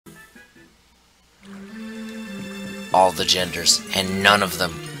all the genders, and none of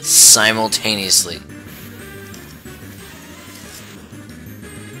them simultaneously.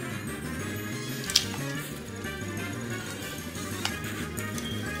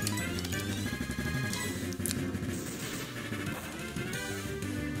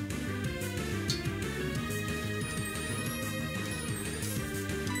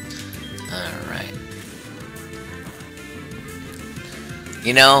 Alright.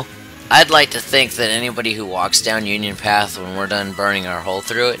 You know, I'd like to think that anybody who walks down Union Path when we're done burning our hole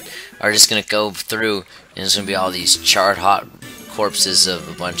through it are just going to go through and there's going to be all these charred hot corpses of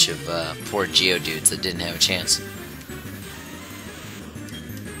a bunch of poor geodudes that didn't have a chance.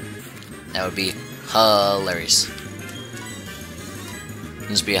 That would be hilarious.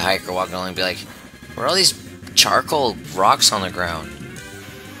 Just be a hiker walking along and be like, where are all these charcoal rocks on the ground?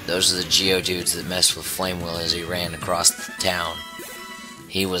 Those are the geodudes that messed with Flamewheel as he ran across the town.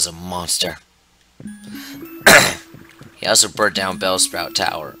 He was a monster. He also burnt down Bellsprout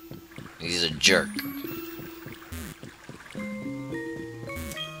Tower. He's a jerk.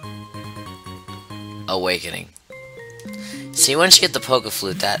 Awakening. See, once you get the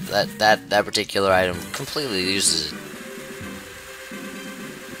Poke-Flute, that particular item completely loses it.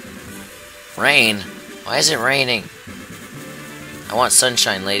 Rain? Why is it raining? I want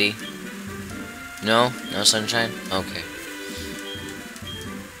sunshine, lady. No? No sunshine? Okay.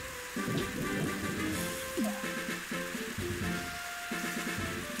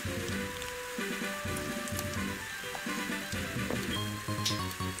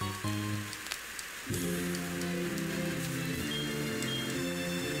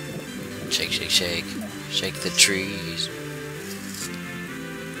 Shake, shake, shake. Shake the trees.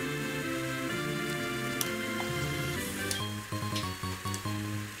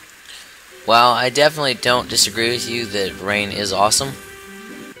 While I definitely don't disagree with you that rain is awesome,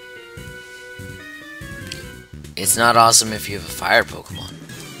 it's not awesome if you have a fire Pokemon.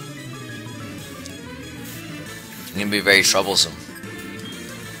 It can be very troublesome.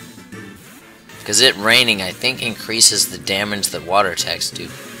 Because it raining, I think, increases the damage that water attacks do.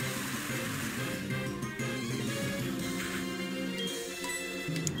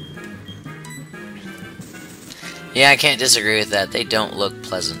 Yeah, I can't disagree with that. They don't look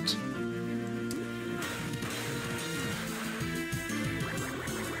pleasant.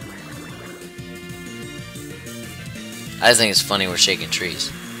 I think it's funny we're shaking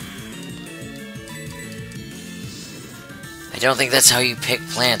trees. I don't think that's how you pick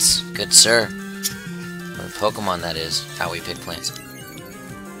plants, good sir. Or Pokemon, that is, how we pick plants.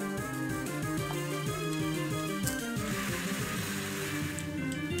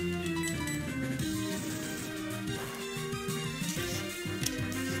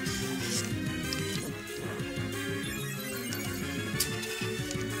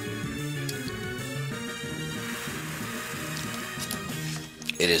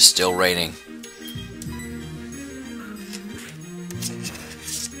 It is still raining.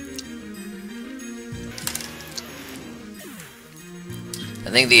 I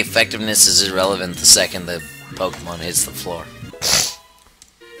think the effectiveness is irrelevant the second the Pokemon hits the floor.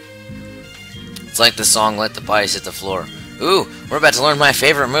 It's like the song "Let the Bodies Hit the Floor." Ooh, we're about to learn my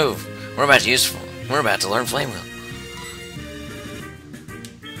favorite move. We're about to learn Flame Wheel.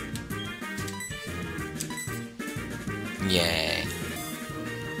 Yay.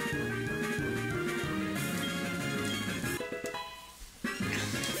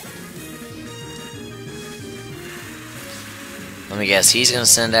 Let me guess, he's gonna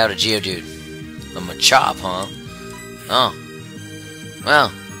send out a Geodude. A Machop, huh? Oh.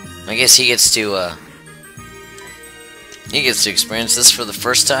 Well, I guess he gets to experience this for the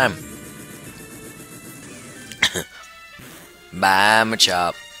first time. Bye,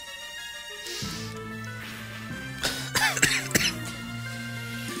 Machop.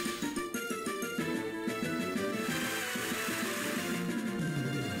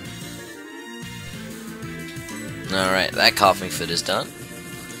 Alright, that coughing fit is done.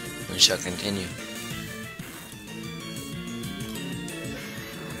 We shall continue.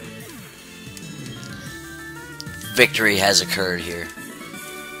 Victory has occurred here.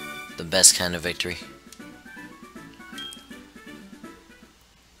 The best kind of victory.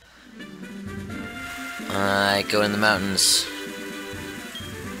 Alright, go in the mountains.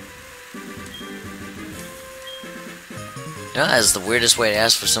 You know, that's the weirdest way to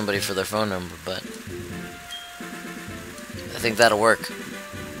ask for somebody for their phone number, but I think that'll work.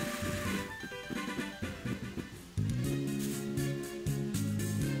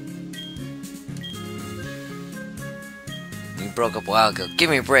 We broke up a while ago. Give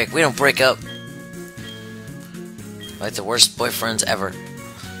me a break. We don't break up. Like the worst boyfriends ever.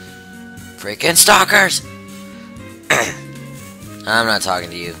 Freaking stalkers! I'm not talking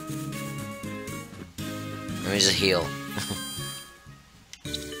to you. Let me just heal.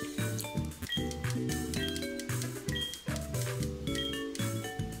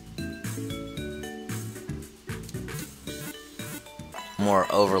 More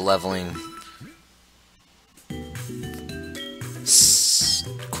over-leveling.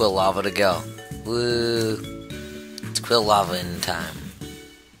 Quill lava to go. Woo! It's quill lava in time.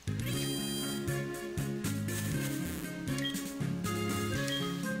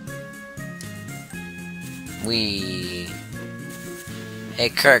 Wee. Hey,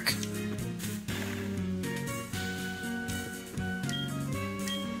 Kirk.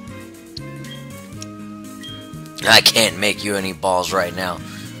 I can't make you any balls right now.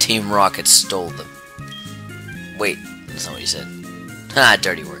 Team Rocket stole them. Wait, that's not what you said. Ah,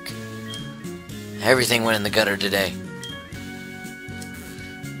 dirty work. Everything went in the gutter today.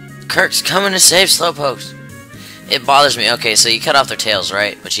 Kirk's coming to save Slowpokes. It bothers me. Okay, so you cut off their tails,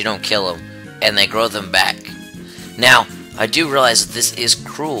 right? But you don't kill them. And they grow them back. Now, I do realize that this is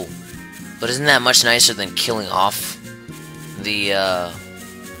cruel. But isn't that much nicer than killing off the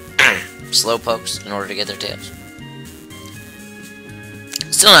Slowpokes in order to get their tails?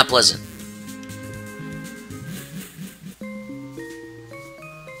 Still not pleasant.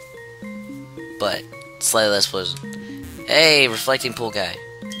 But slightly less pleasant. Hey, reflecting pool guy.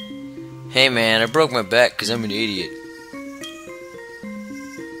 Hey man, I broke my back because I'm an idiot.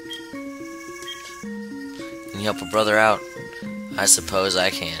 Can you help a brother out? I suppose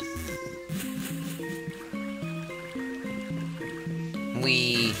I can.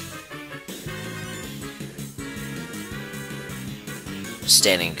 We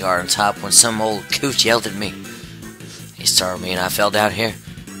standing guard on top when some old coot yelled at me. He startled me and I fell down here.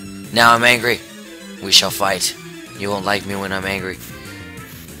 Now I'm angry. We shall fight. You won't like me when I'm angry.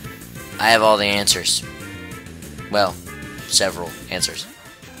 I have all the answers. Well, several answers.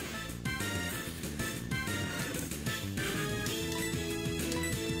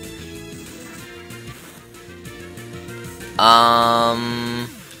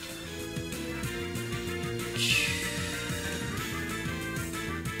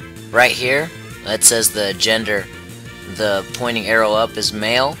 Right here, that says the gender. The pointing arrow up is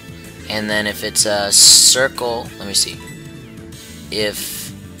male. And then if it's a circle, let me see.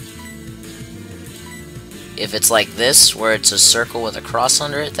 If it's like this, where it's a circle with a cross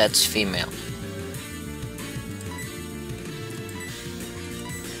under it, that's female.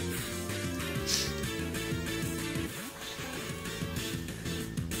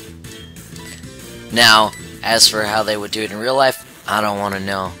 Now, as for how they would do it in real life, I don't want to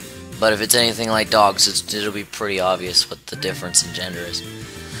know. But if it's anything like dogs, it'll be pretty obvious what the difference in gender is.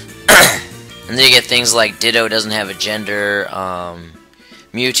 And then you get things like Ditto doesn't have a gender,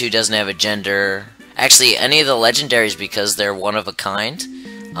 Mewtwo doesn't have a gender. Actually, any of the legendaries, because they're one of a kind,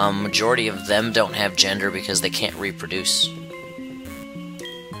 majority of them don't have gender because they can't reproduce.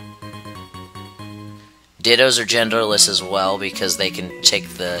 Dittos are genderless as well because they can take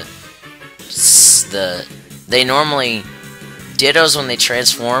they normally, Dittos when they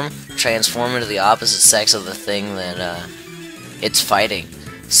transform into the opposite sex of the thing that it's fighting.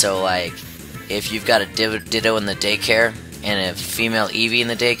 So like, if you've got a Ditto in the daycare and a female Eevee in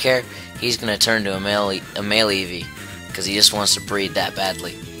the daycare, he's gonna turn to a male Eevee because he just wants to breed that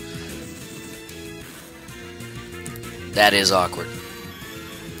badly. That is awkward.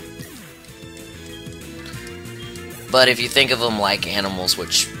 But if you think of them like animals,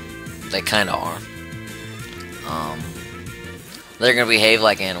 which they kind of are, they're gonna behave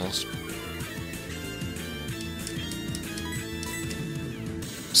like animals.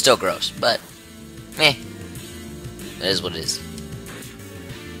 Still gross, but meh. It is what it is.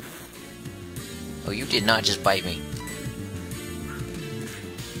 Oh, you did not just bite me.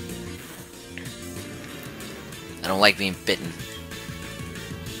 I don't like being bitten.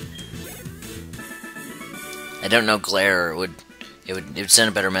 I don't know glare. It would send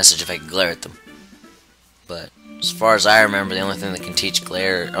a better message if I could glare at them. But as far as I remember, the only thing that can teach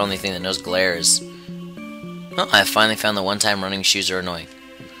glare, or only thing that knows glare is... Oh, I finally found the one-time running shoes are annoying.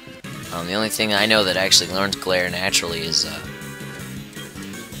 The only thing I know that actually learns glare naturally is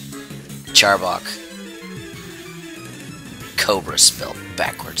Charbok. Cobra spelled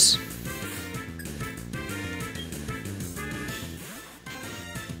backwards.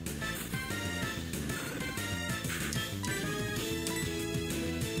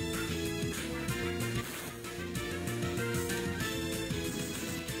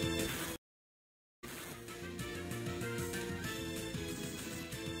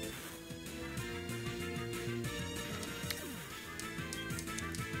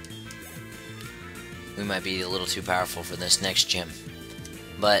 we might be a little too powerful for this next gym.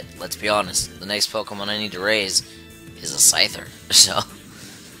 But let's be honest, the next Pokemon I need to raise is a Scyther. So,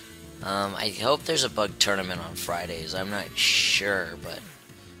 I hope there's a bug tournament on Fridays. I'm not sure, but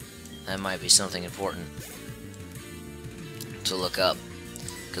that might be something important to look up.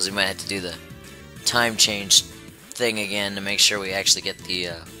 Because we might have to do the time change thing again to make sure we actually get the,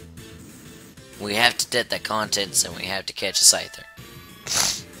 we have to get the contents and we have to catch a Scyther.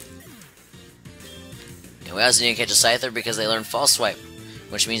 And we also need to catch a Scyther because they learn False Swipe,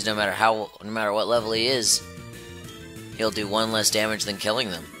 which means no matter what level he is, he'll do 1 less damage than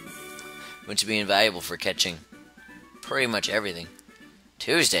killing them, which would be invaluable for catching pretty much everything.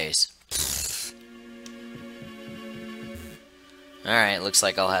 Tuesdays. Alright, looks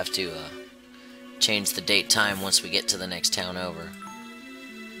like I'll have to change the date time once we get to the next town over.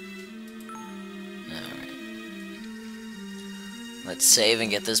 Alright. Let's save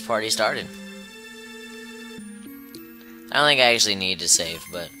and get this party started. I don't think I actually need to save,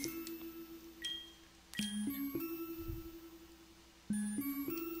 but...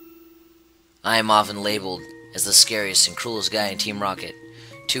 I am often labeled as the scariest and cruelest guy in Team Rocket.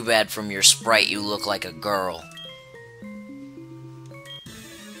 Too bad from your sprite you look like a girl.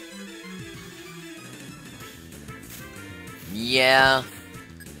 Yeah,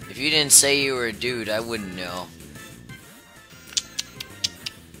 if you didn't say you were a dude, I wouldn't know.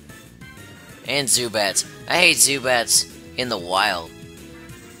 And Zubats. I hate Zubats in the wild.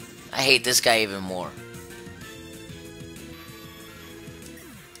 I hate this guy even more.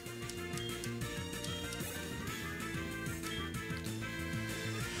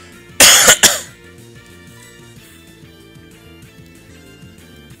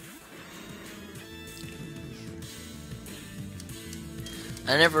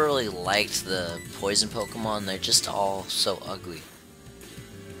 I never really liked the poison Pokemon. They're just all so ugly.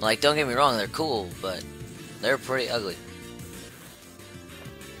 Like, don't get me wrong, they're cool, but they're pretty ugly.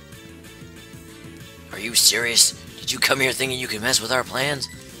 Are you serious? Did you come here thinking you could mess with our plans?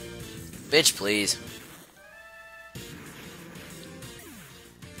 Bitch, please.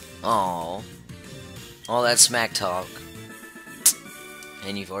 Aww. All that smack talk.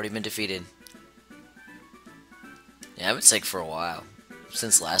 And you've already been defeated. Yeah, I've been sick for a while.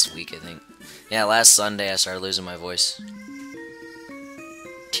 Since last week, I think. Yeah, last Sunday I started losing my voice.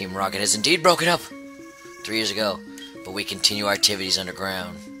 Team Rocket has indeed broken up 3 years ago, but we continue our activities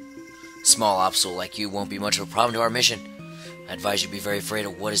underground. Small obstacle like you won't be much of a problem to our mission. I advise you be very afraid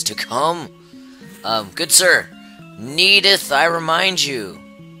of what is to come. Good sir, needeth I remind you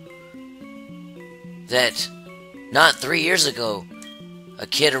that not 3 years ago, a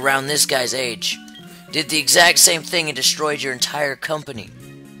kid around this guy's age did the exact same thing and destroyed your entire company.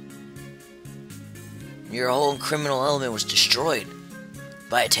 Your whole criminal element was destroyed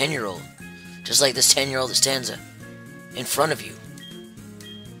by a 10-year-old. Just like this 10-year-old that stands in front of you.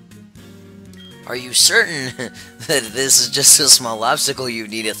 Are you certain that this is just a small obstacle you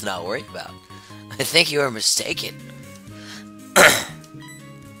needeth not worry about? I think you are mistaken.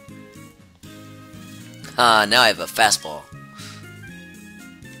 Now I have a fastball.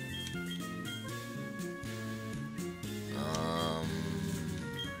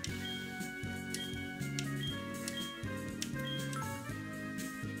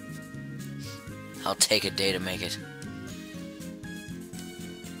 I'll take a day to make it.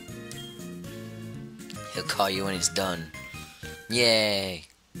 He'll call you when he's done. Yay!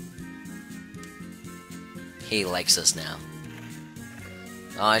 He likes us now.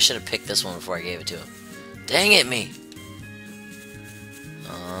 Oh, I should have picked this one before I gave it to him. Dang it, me!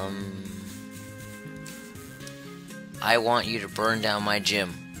 I want you to burn down my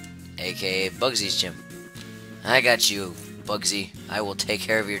gym, aka Bugsy's gym. I got you, Bugsy. I will take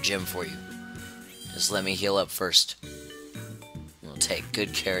care of your gym for you. Just let me heal up first. We'll take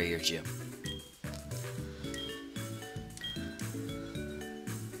good care of your gym.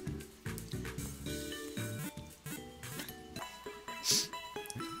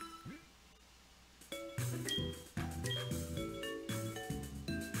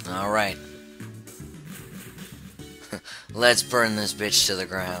 Alright. Let's burn this bitch to the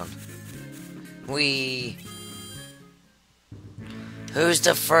ground. Whee! Who's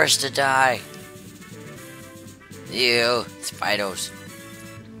the first to die? You, Spidos.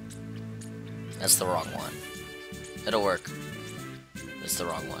 That's the wrong one. It'll work. It's the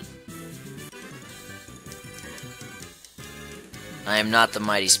wrong one. I am not the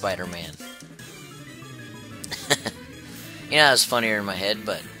mighty Spider-Man. You know, that was funnier in my head,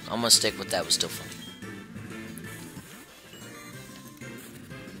 but I'm gonna stick with that was still funny.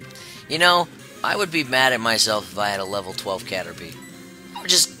 You know, I would be mad at myself if I had a level 12 Caterpie. I would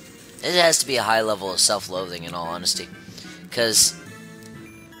just It has to be a high level of self-loathing, in all honesty. Because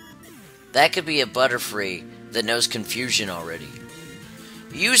that could be a Butterfree that knows confusion already.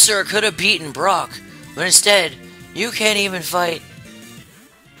 You, sir, could have beaten Brock, but instead, you can't even fight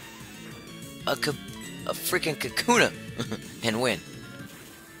a freaking Kakuna and win.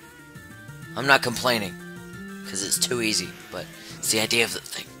 I'm not complaining, because it's too easy, but it's the idea of the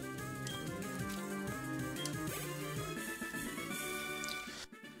thing.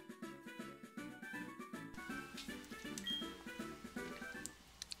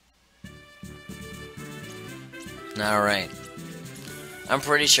 Alright. I'm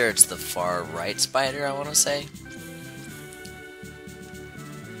pretty sure it's the far right spider, I want to say.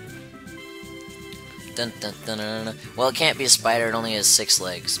 Dun, dun, dun, dun, dun. Well, it can't be a spider, it only has 6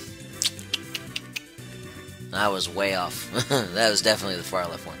 legs. I was way off. That was definitely the far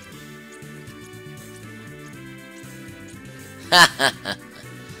left one.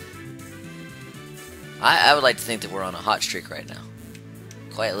 I would like to think that we're on a hot streak right now.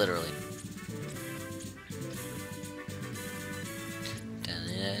 Quite literally.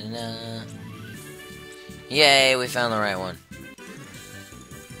 Da-da-da-da. Yay, we found the right one.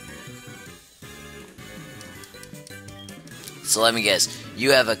 So let me guess.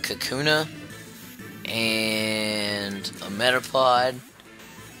 You have a Kakuna, and a Metapod,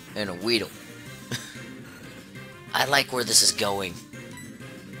 and a Weedle. I like where this is going.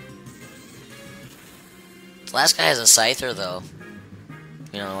 The last guy has a Scyther, though.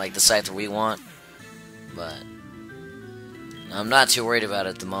 You know, like the Scyther we want. But I'm not too worried about it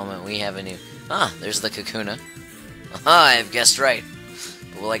at the moment. We have a new... Ah, there's the Kakuna. Aha, I've guessed right.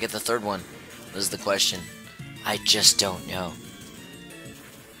 But will I get the third one? This is the question. I just don't know.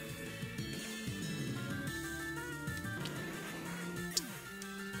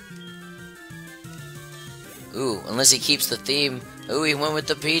 Ooh, unless he keeps the theme. Ooh, he went with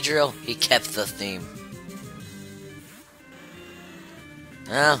the P-drill. He kept the theme.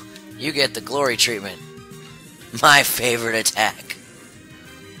 Well, you get the glory treatment. My favorite attack.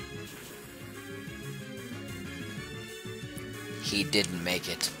 He didn't make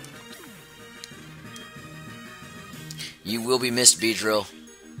it. You will be missed, B-drill.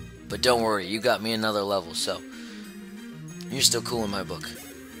 But don't worry, you got me another level, so you're still cool in my book.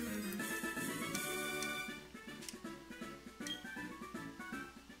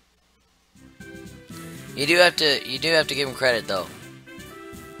 You do have to give him credit, though.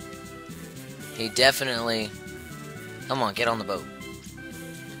 He definitely... Come on, get on the boat.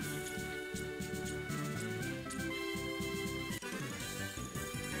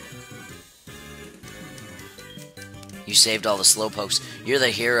 You saved all the slowpokes. You're the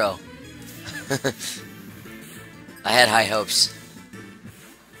hero. I had high hopes.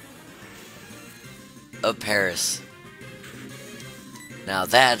 Of Paris. Now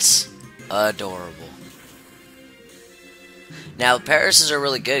that's adorable. Now, Parises are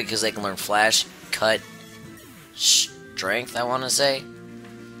really good because they can learn Flash, Cut, Strength, I want to say.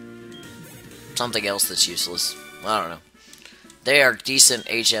 Something else that's useless. I don't know. They are decent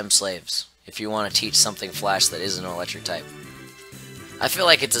HM slaves if you want to teach something Flash that isn't an electric type. I feel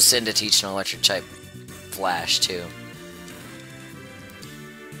like it's a sin to teach an electric type Flash, too.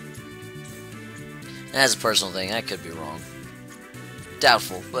 That's a personal thing. I could be wrong.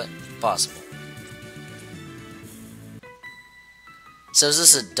 Doubtful, but possible. So is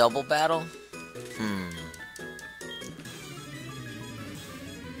this a double battle?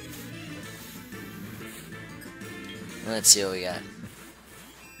 Let's see what we got.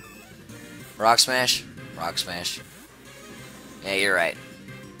 Rock Smash? Rock Smash. Yeah, you're right.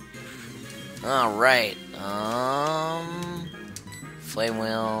 Alright. Flame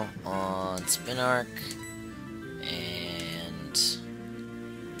Wheel on Spinarch. And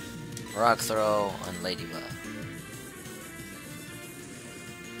Rock Throw on Ladybug.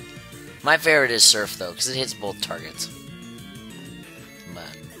 My favorite is Surf, though, because it hits both targets.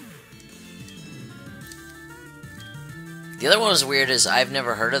 But the other one was weird is I've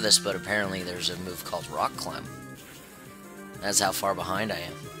never heard of this, but apparently there's a move called Rock Climb. That's how far behind I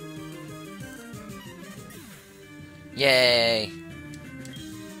am. Yay!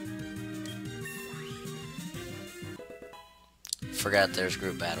 Forgot there's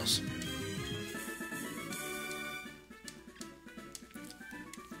group battles.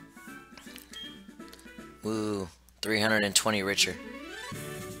 Woo, 320 richer.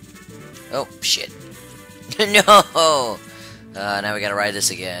 Oh, shit. No! Now we gotta ride this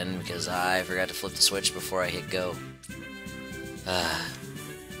again, because I forgot to flip the switch before I hit go.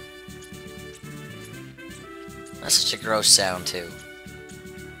 That's such a gross sound, too.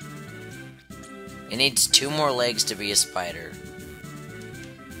 It needs 2 more legs to be a spider.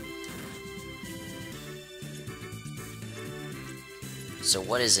 So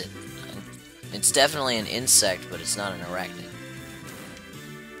what is it? It's definitely an insect, but it's not an arachnid.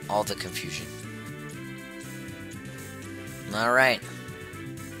 All the confusion. Alright,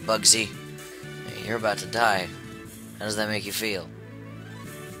 Bugsy. Hey, you're about to die. How does that make you feel?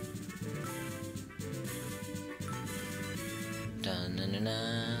 Dun, dun, dun,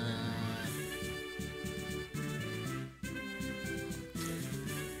 dun.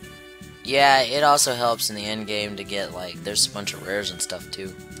 Yeah, it also helps in the end game to get, like, there's a bunch of rares and stuff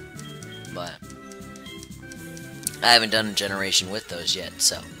too. But I haven't done a generation with those yet,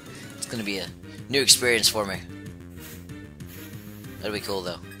 so it's gonna be a new experience for me. That'll be cool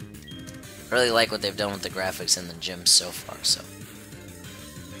though. I really like what they've done with the graphics and the gyms so far, so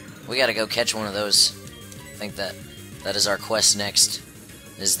we gotta go catch one of those. I think that is our quest next.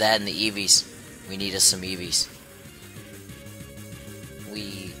 Is that and the Eevees. We need us some Eevees.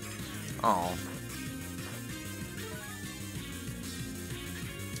 Oh.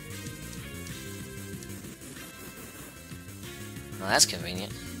 Well, that's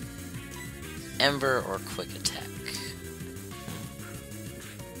convenient. Ember or quick attack.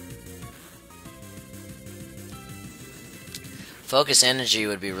 Focus energy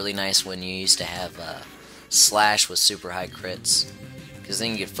would be really nice when you used to have slash with super high crits. Because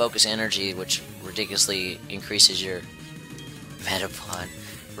then you get focus energy, which ridiculously increases your Metapod.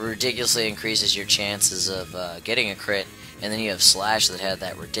 Ridiculously increases your chances of getting a crit, and then you have slash that had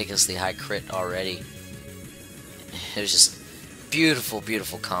that ridiculously high crit already. It was just beautiful,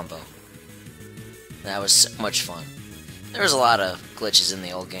 beautiful combo. That was so much fun. There was a lot of glitches in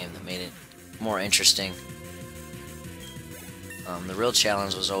the old game that made it more interesting. The real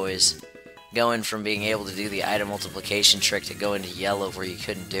challenge was always going from being able to do the item multiplication trick to go into yellow where you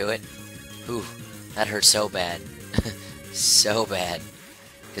couldn't do it. Whew, that hurt so bad. So bad.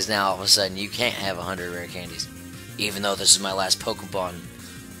 Because now all of a sudden you can't have 100 rare candies. Even though this is my last Pokemon,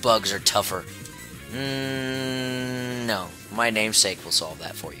 bugs are tougher. No, my namesake will solve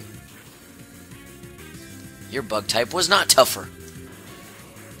that for you. Your bug type was not tougher.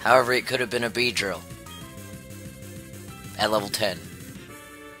 However, it could have been a Beedrill. At level 10.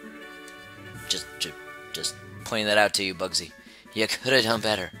 Just pointing that out to you, Bugsy. You could have done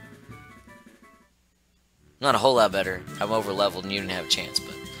better. Not a whole lot better. I'm over leveled and you didn't have a chance,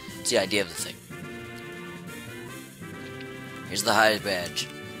 but it's the idea of the thing. Here's the highest badge.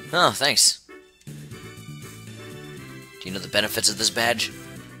 Oh, thanks. Do you know the benefits of this badge?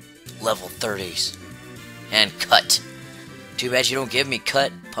 Level 30s. And cut. Too bad you don't give me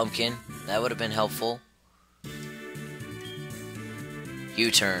cut, pumpkin. That would have been helpful.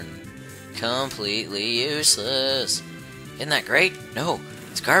 U-turn. Completely useless. Isn't that great? No,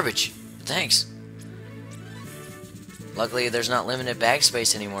 it's garbage. Thanks. Luckily, there's not limited bag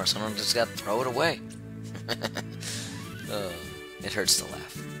space anymore, so I don't just gotta throw it away. Oh, it hurts to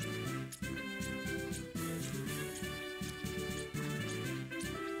laugh.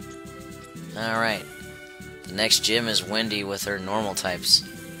 Alright. The next gym is Wendy with her normal types.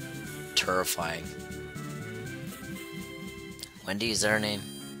 Terrifying. Wendy, is that her name?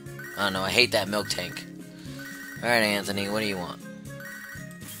 Oh no, I hate that milk tank. Alright, Anthony, what do you want?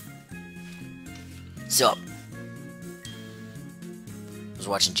 Sup? I was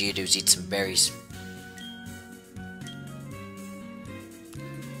watching Geodudes eat some berries.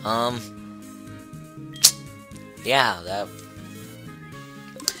 Yeah, that...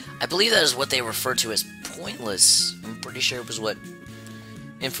 I believe that is what they refer to as pointless. I'm pretty sure it was what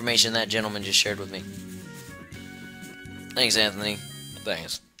information that gentleman just shared with me. Thanks, Anthony.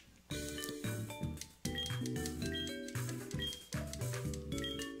 Thanks.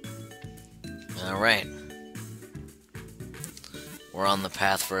 Alright. We're on the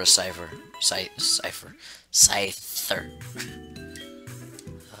path for a cipher. Scyther.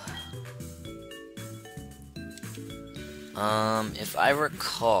 If I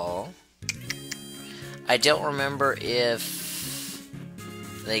recall, I don't remember if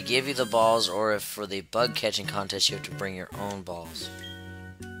they give you the balls or if for the bug catching contest you have to bring your own balls.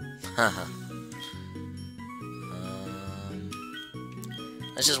 Haha.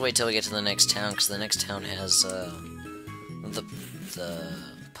 Let's just wait till we get to the next town, because the next town has the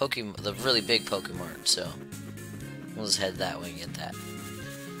really big Pokemon, so we'll just head that way and get that.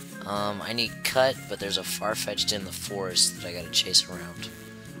 I need cut, but there's a Farfetch'd in the forest that I gotta chase around.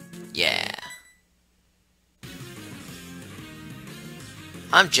 Yeah.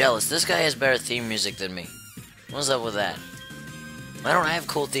 I'm jealous. This guy has better theme music than me. What's up with that? Why don't I have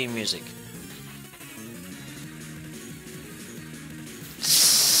cool theme music?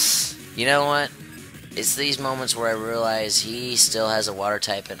 You know what? It's these moments where I realize he still has a water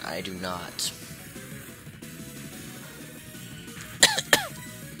type and I do not.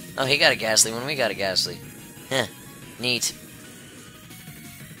 Oh, he got a ghastly when we got a ghastly. Heh. Neat.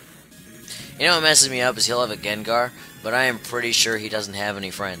 You know what messes me up is he'll have a Gengar, but I am pretty sure he doesn't have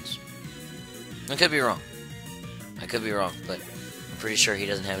any friends. I could be wrong. I could be wrong, but I'm pretty sure he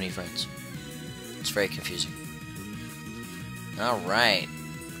doesn't have any friends. It's very confusing. Alright.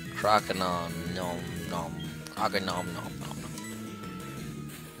 Croconom, nom nom. Croconom, nom nom nom.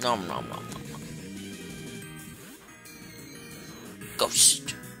 Nom nom nom nom.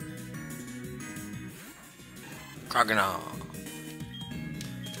 Ghost. Croconom.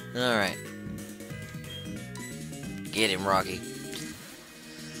 Alright. Get him, Rocky.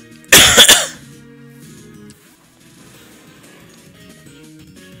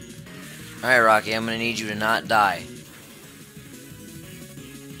 Alright, Rocky, I'm gonna need you to not die.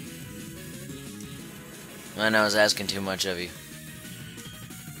 I know I was asking too much of you.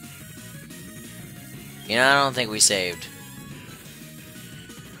 You know, I don't think we saved.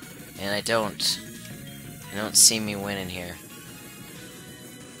 And I don't see me winning here.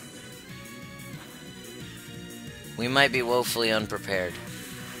 We might be woefully unprepared.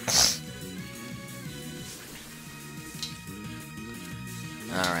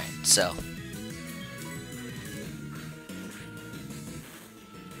 Alright, so.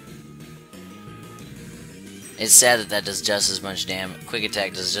 It's sad that that does just as much damage. Quick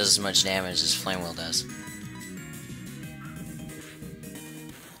Attack does just as much damage as Flame Wheel does.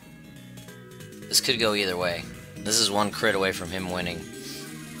 This could go either way. This is one crit away from him winning.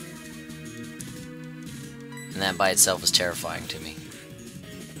 And that by itself is terrifying to me.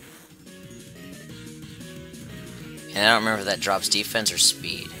 And I don't remember if that drops defense or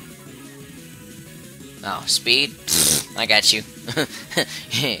speed. Oh, speed? I got you.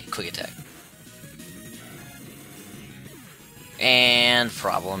 Quick Attack. And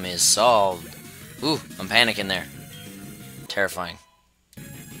problem is solved. Ooh, I'm panicking there. Terrifying.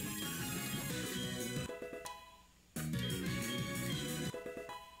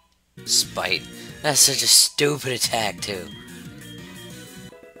 Spite. That's such a stupid attack, too.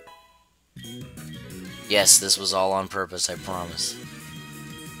 Yes, this was all on purpose, I promise.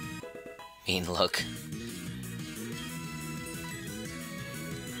 Mean look.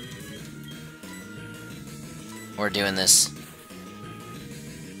 We're doing this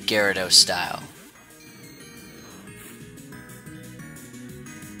Gyarados style.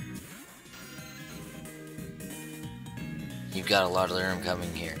 You've got a lot of room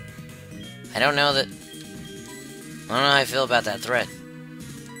coming here. I don't know how I feel about that threat.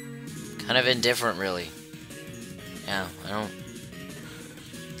 Kind of indifferent, really. Yeah, I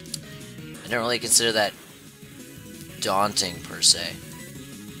don't really consider that daunting, per se.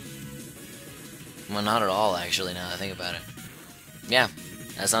 Well, not at all, actually, now that I think about it. Yeah,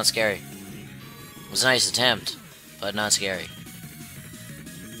 that's not scary. It was a nice attempt, but not scary.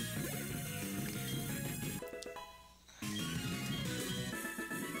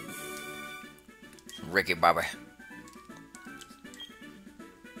 Ricky Bobby.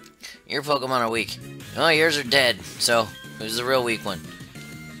 Your Pokemon are weak. Oh, yours are dead, so who's the real weak one?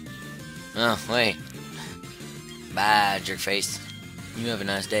 Oh, wait. Bye, jerkface. You have a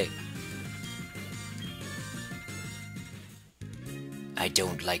nice day. I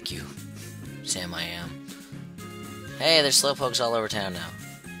don't like you. Sam, I am. Hey, there's Slowpokes all over town now.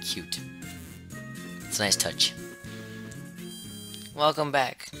 Cute. It's a nice touch. Welcome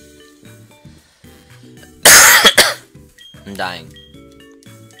back. I'm dying.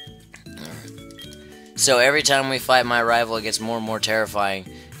 Alright. So every time we fight my rival, it gets more and more terrifying,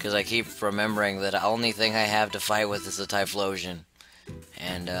 because I keep remembering that the only thing I have to fight with is a Typhlosion.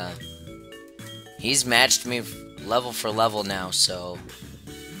 And, he's matched me level for level now, so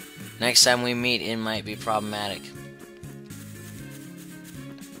next time we meet, it might be problematic.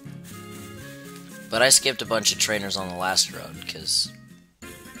 But I skipped a bunch of trainers on the last road, because,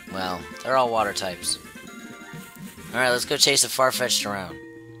 well, they're all water types. Alright, let's go chase a Farfetch'd around.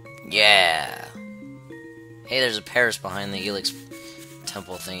 Yeah! Hey, there's a Paris behind the Helix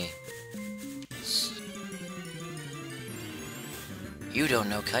temple thingy. You don't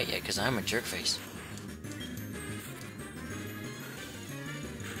know Cut yet, because I'm a jerkface.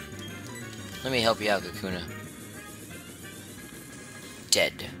 Let me help you out, Kakuna.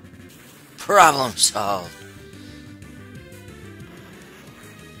 Dead. Problem solved.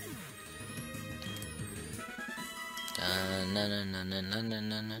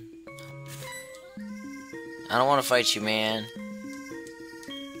 I don't want to fight you, man.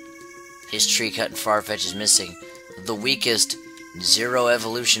 His tree cut and Farfetch is missing. The weakest zero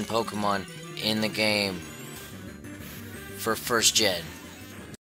evolution Pokemon in the game for first gen.